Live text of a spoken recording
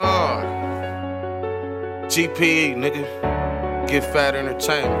GPE, nigga. Get Fat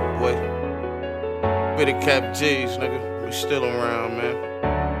Entertainment, boy. Bitty Cap G's, nigga. We still around, man.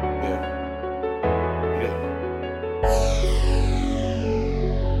 Yeah.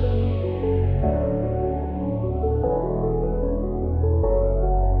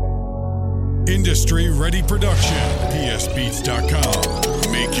 Industry Ready Production, psbeats.com.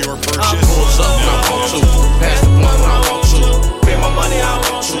 Make your purchase. I pulls up when I want to, pass the blunt when I want to, pay my money I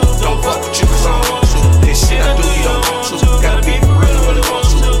want to, don't fuck with you cause I don't want to. This shit I do you don't want to, gotta be for real, really want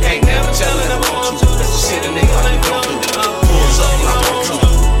to. Ain't never tellin' never want to, that's the shit a nigga like you don't do. Pulls up when I want to,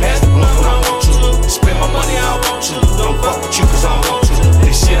 pass the blunt when I want to, spend my money I want to, don't fuck with you cause I don't want to.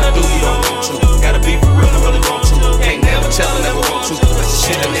 This shit I do you don't want to, gotta be for real, really want to. Ain't never tellin' never want to, that's the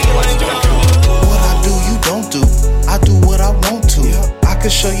shit a nigga like you don't do. Do I do what I want to? I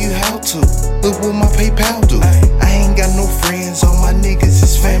can show you how to. Look what my PayPal do. I ain't got no friends, all my niggas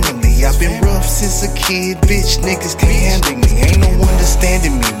is family. I've been rough since a kid, bitch, niggas can't handle me. Ain't no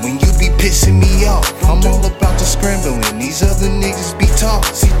understanding me when you be pissing me off. I'm all about the scrambling, these other niggas be talk.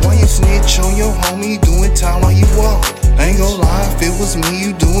 See, why you snitch on your homie, doing time while you walk? Ain't gon' lie, if it was me,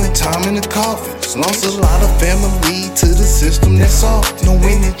 you doing time in the coffin. Lost a lot of family to the system, that's all. No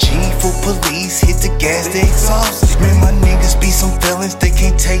energy for police, hit the gas, they exhaust. Man, my niggas be some felons, they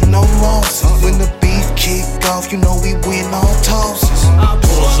can't take no losses. When the beef kick off, you know we win all tosses. I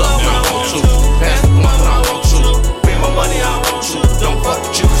pulls up when I want to, pass the blunt when I want to, pay my money I want to, don't fuck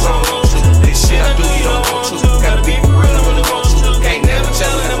with you cause I don't want to. This shit I do you don't want to, gotta be for real, I really want to. Can't never tell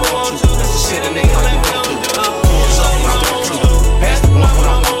her never want to, that's the shit a nigga like you want to. Pulls up when I want to, pass the blunt when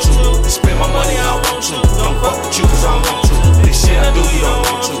I want to, spend my money I want to, don't fuck with you cause I don't want to. This shit I do you don't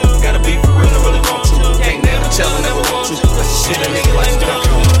want to, gotta be for real, I really want to. Can't never tell her never want to, that's the shit a nigga like you want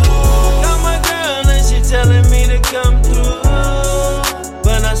to. Got my girl and she telling me to come through,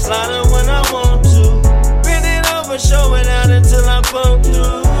 but I slide her when I want to. Bend it over, show it out until I pump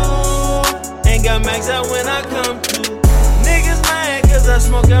through. Ain't got max out when I come through. Niggas mad cause I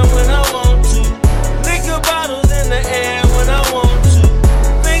smoke out when I want to. Liquor bottles in the air when I want to.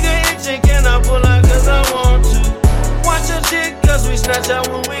 Finger itching, can I pull out cause I want to. Watch a chick cause we snatch out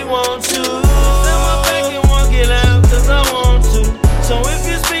when we want to. Send my back and walk it out cause I want to. So if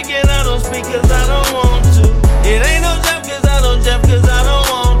you speak it, I don't speak cause I don't want to. It ain't no jump cause I don't jump cause I don't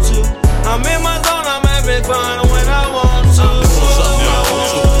want to. I'm in my zone, I'm having fun when I want to. Pulls up when I want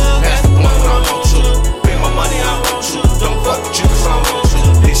to, pass the blunt when I want to, pay my money I want to, don't fuck with you cause I don't want to.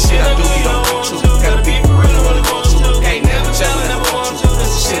 This shit I do you don't want to, gotta be for real, I really want to. Ain't never tell her never want to, that's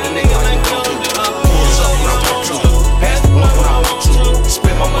the shit a nigga like you want to. Pulls up when I want to, pass the blunt when I want to,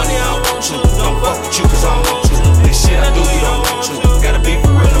 spend my money I want to, don't fuck with you cause I don't want to. This shit I do you don't want to, gotta be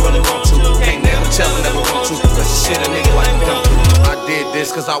for real, I really want to. Ain't never tell her never want to, that's the shit a nigga like you want to. I did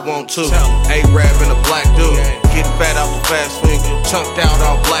this cause I want to. A-Rab and a black dude, getting fat out the fast food, chunked out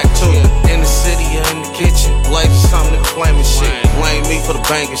all black too. In the city or in the kitchen, blazing something nigga flaming shit. Blame me for the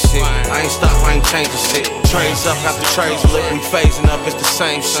banging shit. I ain't stop, I ain't changing shit. Trays up, got the trays lit, we phasing up, it's the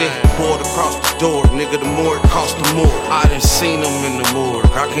same shit. Board across the door, nigga, the more it cost the more. I done seen them in the morgue,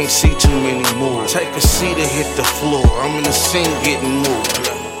 I can't see too many more. Take a seat and hit the floor, I'm in the scene getting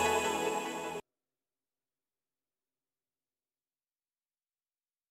moved.